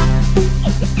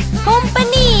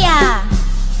 Compania,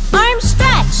 arm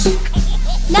stretch.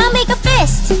 Now make a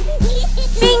fist.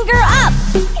 Finger up.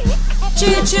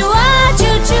 ChooChooWah,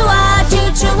 ChooChooWah,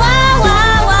 ChooChooWah,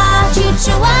 wah, wah.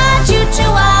 ChooChooWah,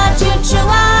 ChooChooWah,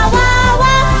 ChooChooWah, wah,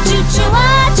 wah.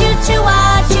 ChooChooWah,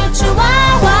 ChooChooWah,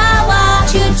 ChooChooWah, wah, wah.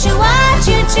 ChooChooWah,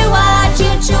 ChooChooWah,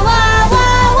 ChooChooWah,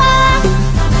 wah, wah.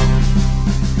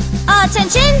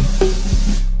 Attention.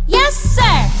 Yes,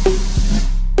 sir.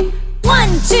 1,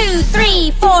 2,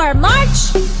 3, 4,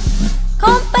 march.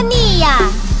 Compania,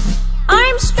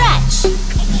 arm stretch.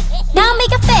 Now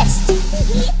make a fist.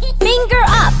 Finger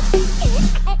up.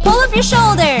 Pull up your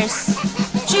shoulders.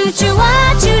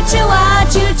 ChooChooWah, ChooChooWah,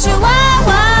 ChooChooWah,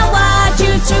 wah, wah.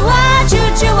 ChooChooWah,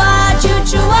 ChooChooWah,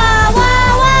 ChooChooWah, wah,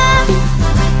 wah.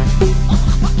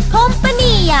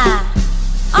 Compania,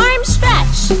 arm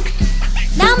stretch.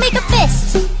 Now make a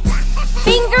fist.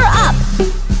 Finger up.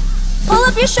 Pull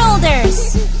up your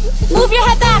shoulders. Move your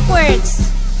head backwards.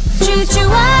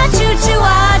 ChooChooWah,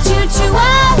 ChooChooWah,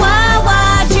 ChooChooWah, wah,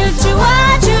 wah.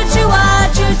 ChooChooWah, ChooChooWah,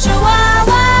 ChooChooWah,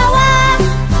 wah, wah.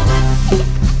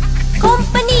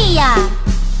 Compania,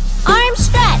 arm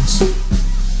stretch.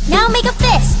 Now make a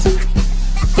fist.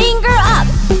 Finger up.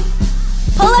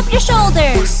 Pull up your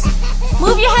shoulders.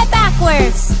 Move your head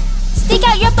backwards. Stick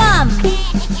out your bum.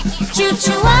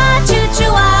 ChooChooWah,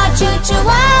 ChooChooWah,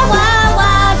 ChooChooWah, wah,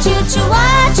 wah.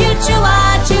 ChooChooWah,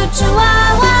 ChooChooWah,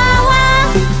 ChooChooWah, wah, wah.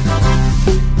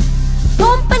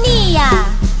 Compania,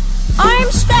 arm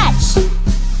stretch.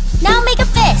 Now make a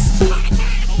fist.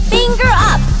 Finger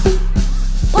up.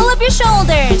 Pull up your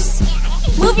shoulders.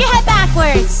 Move your head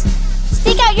backwards.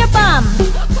 Stick out your bum.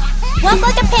 Walk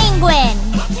like a penguin.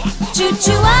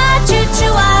 ChooChooWah,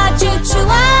 ChooChooWah,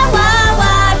 ChooChooWah, wah,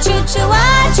 wah.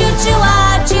 ChooChooWah,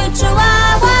 ChooChooWah,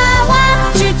 ChooChooWah, wah,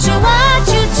 wah. ChooChooWah,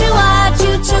 ChooChooWah,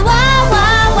 ChooChooWah,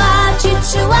 wah, wah.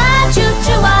 ChooChooWah,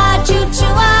 ChooChooWah,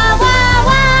 ChooChooWah, wah,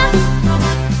 wah.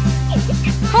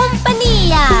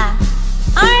 Compania,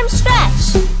 arm stretch.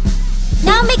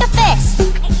 Now make a fist.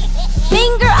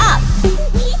 Finger up.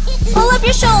 Pull up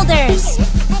your shoulders.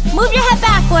 Move your head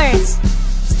backwards.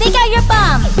 Stick out your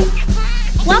bum.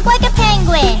 Walk like a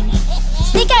penguin.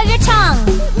 Stick out your tongue.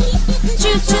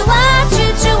 ChooChooWah,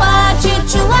 ChooChooWah,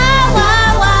 ChooChooWah,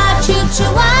 wah, wah.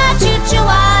 ChooChooWah,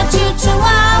 ChooChooWah,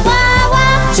 ChooChooWah, wah,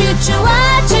 wah.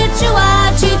 ChooChooWah, ChooChooWah,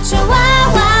 ChooChooWah,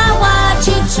 wah, wah.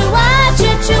 ChooChooWah,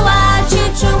 ChooChooWah,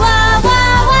 ChooChooWah,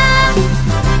 wah, wah.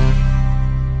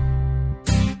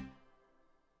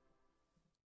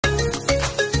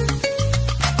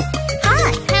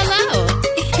 Hi. Hello.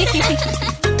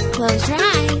 Close your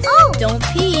eyes. Oh. Don't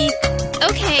peek.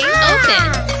 Okay, open.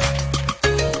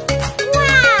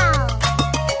 Wow.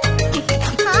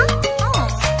 Huh? Oh.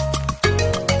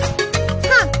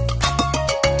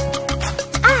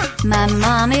 Huh. My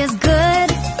mom is good.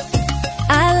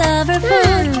 I love her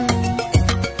food.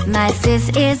 My sis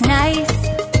is nice.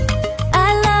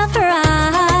 I love her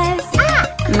eyes.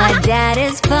 My dad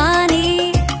is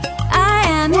funny. I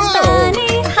am his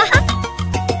bunny.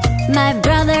 My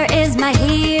brother is my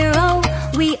hero.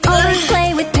 We always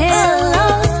play with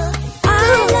pillows. I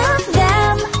love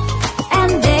them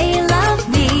and they love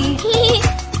me.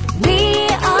 We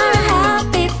are a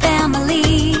happy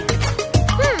family.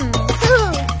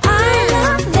 I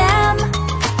love them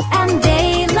and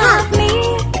they love me.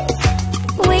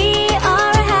 We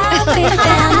are a happy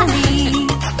family.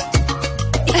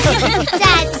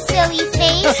 That silly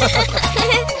face.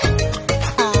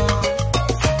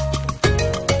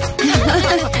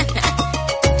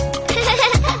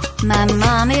 My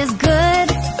mom is good.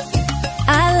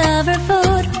 I love her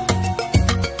food.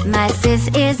 My sis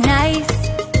is nice.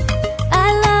 I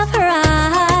love her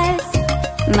eyes.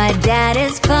 My dad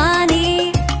is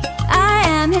funny. I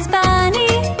am his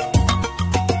bunny.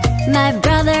 My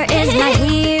brother is my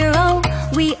hero.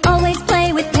 We always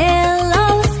play with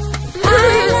pillows.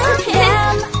 I love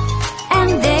them and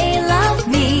they love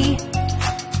me.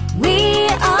 We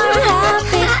are a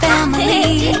happy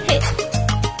family.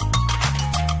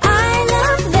 I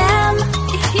love them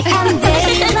and they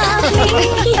love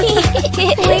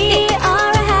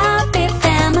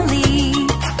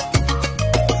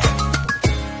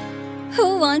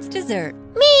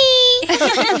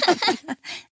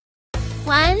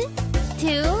 1,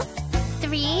 2,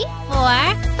 3, 4,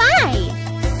 5.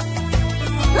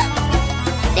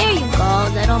 There you go,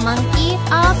 little monkey.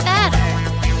 All better.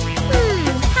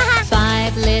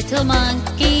 5 little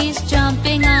monkeys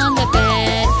jumping on the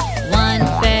bed. One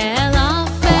fell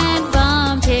off and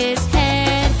bumped his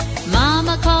head.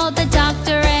 Mama called the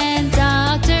doctor and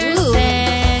doctor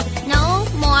said, No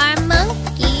more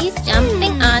monkeys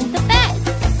jumping on the bed.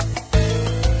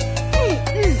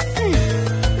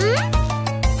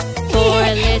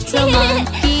 4 little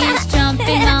monkeys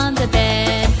jumping on the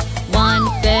bed. One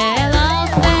fell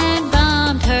off and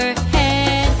bumped her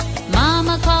head.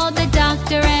 Mama called the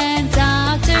doctor and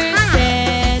doctor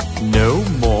said, No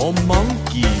more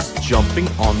monkeys jumping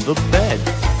on the bed.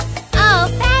 Oh,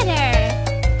 better.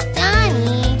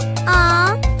 Johnny.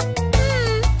 Aw.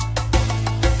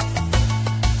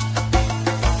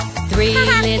 3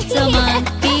 little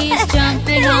monkeys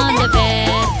jumping on the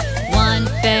bed. One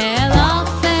fell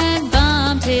off and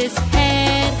bumped his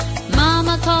head.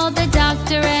 Mama called the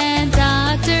doctor and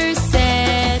doctor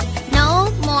said,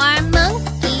 No more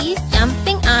monkeys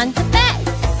jumping on the bed.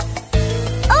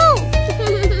 Oh!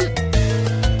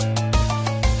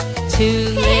 2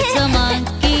 little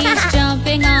monkeys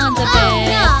jumping on the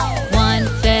bed. One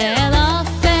fell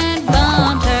off and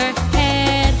bumped her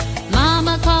head.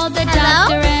 Mama called the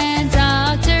doctor and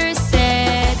doctor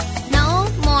said, No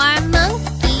more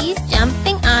monkeys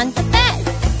jumping on the bed.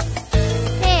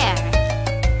 There.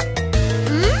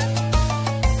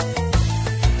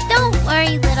 Don't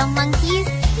worry, little monkeys.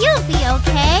 You'll be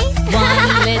okay.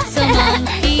 1 little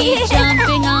monkey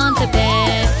jumping on the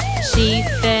bed. She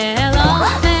fell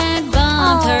off and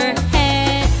bumped her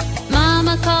head.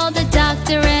 Mama called the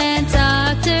doctor and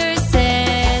doctor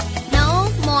said, No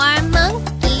more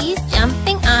monkeys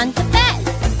jumping on the bed.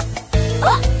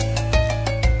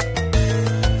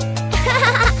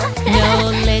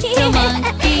 No little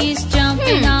monkeys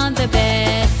jumping on the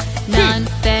bed. None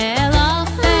fell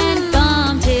off and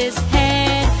bumped his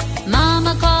head.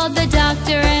 Mama called the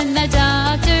doctor and the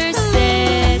doctor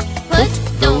said, Put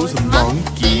Those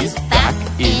monkeys back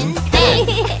in bed.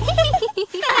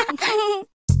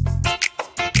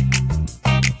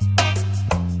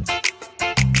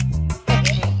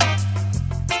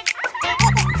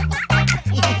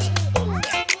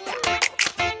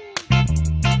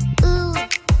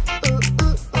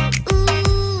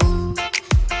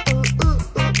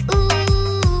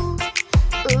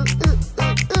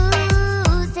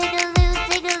 Zigaloo,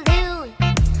 Zigaloo.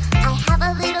 I have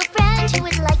a little friend who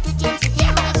would like to dance with you.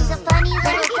 He's a funny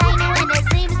little dino and his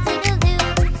name is Zigaloo.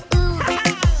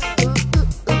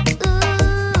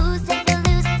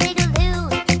 Zigaloo, Zigaloo.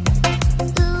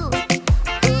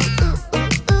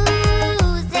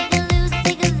 Zigaloo,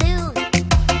 Zigaloo.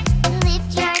 Lift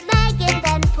your leg and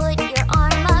then put your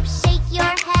arm up. Shake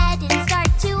your head and start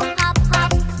to hop,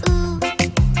 hop.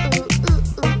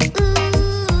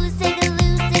 Zigaloo,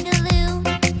 Zigaloo.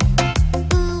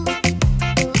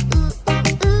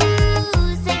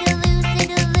 Zigaloo,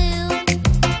 Zigaloo.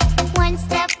 One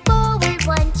step forward,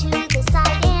 one to the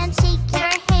side, and shake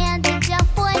your hand and jump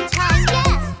one time.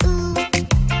 Yes.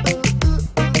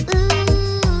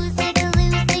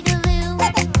 Zigaloo, Zigaloo.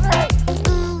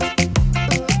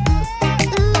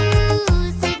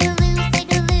 Zigaloo,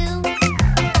 Zigaloo.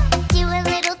 Do a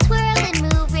little twirl and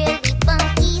move really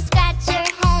funky. Scratch your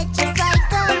head just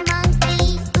like a monkey.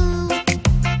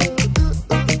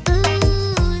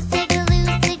 Zigaloo, Zigaloo.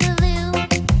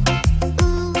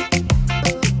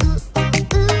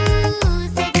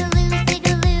 Zigaloo,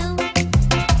 Zigaloo.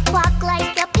 Walk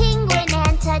like a penguin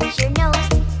and touch your nose.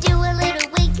 Do a little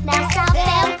wink, now stop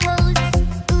and pose.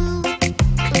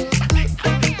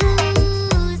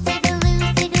 Zigaloo,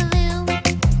 Zigaloo.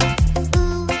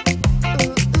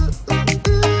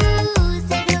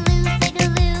 Zigaloo,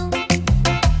 Zigaloo.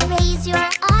 Raise your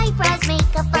eyebrows,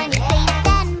 make a funny face,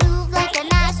 then move like an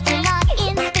astronaut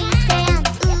in space and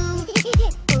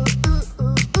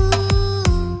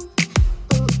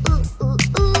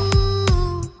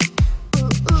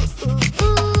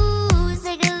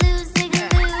Zigaloo,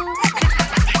 Zigaloo.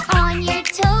 On your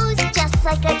toes, just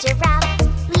like a giraffe.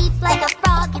 Leap like a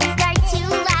frog and start to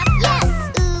laugh. Yes.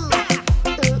 Zigaloo.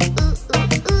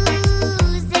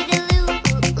 Zigaloo.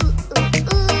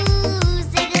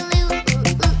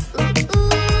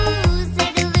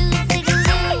 Zigaloo,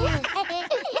 Zigaloo.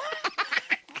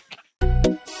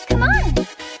 Come on.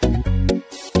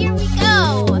 Here we go.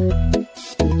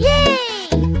 Yay!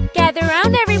 Gather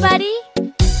around, everybody.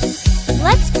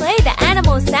 Let's play the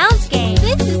animal sounds game.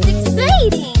 This is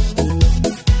exciting.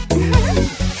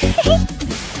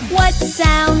 What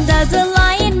sound does a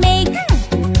lion make?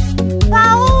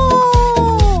 Wow!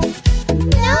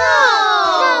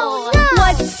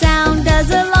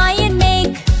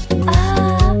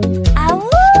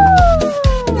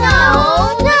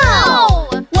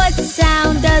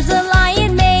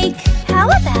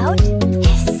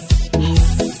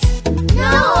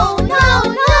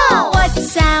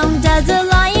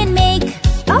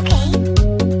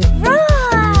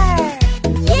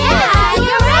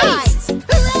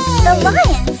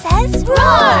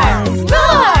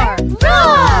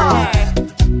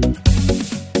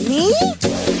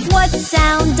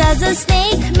 does a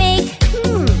snake make?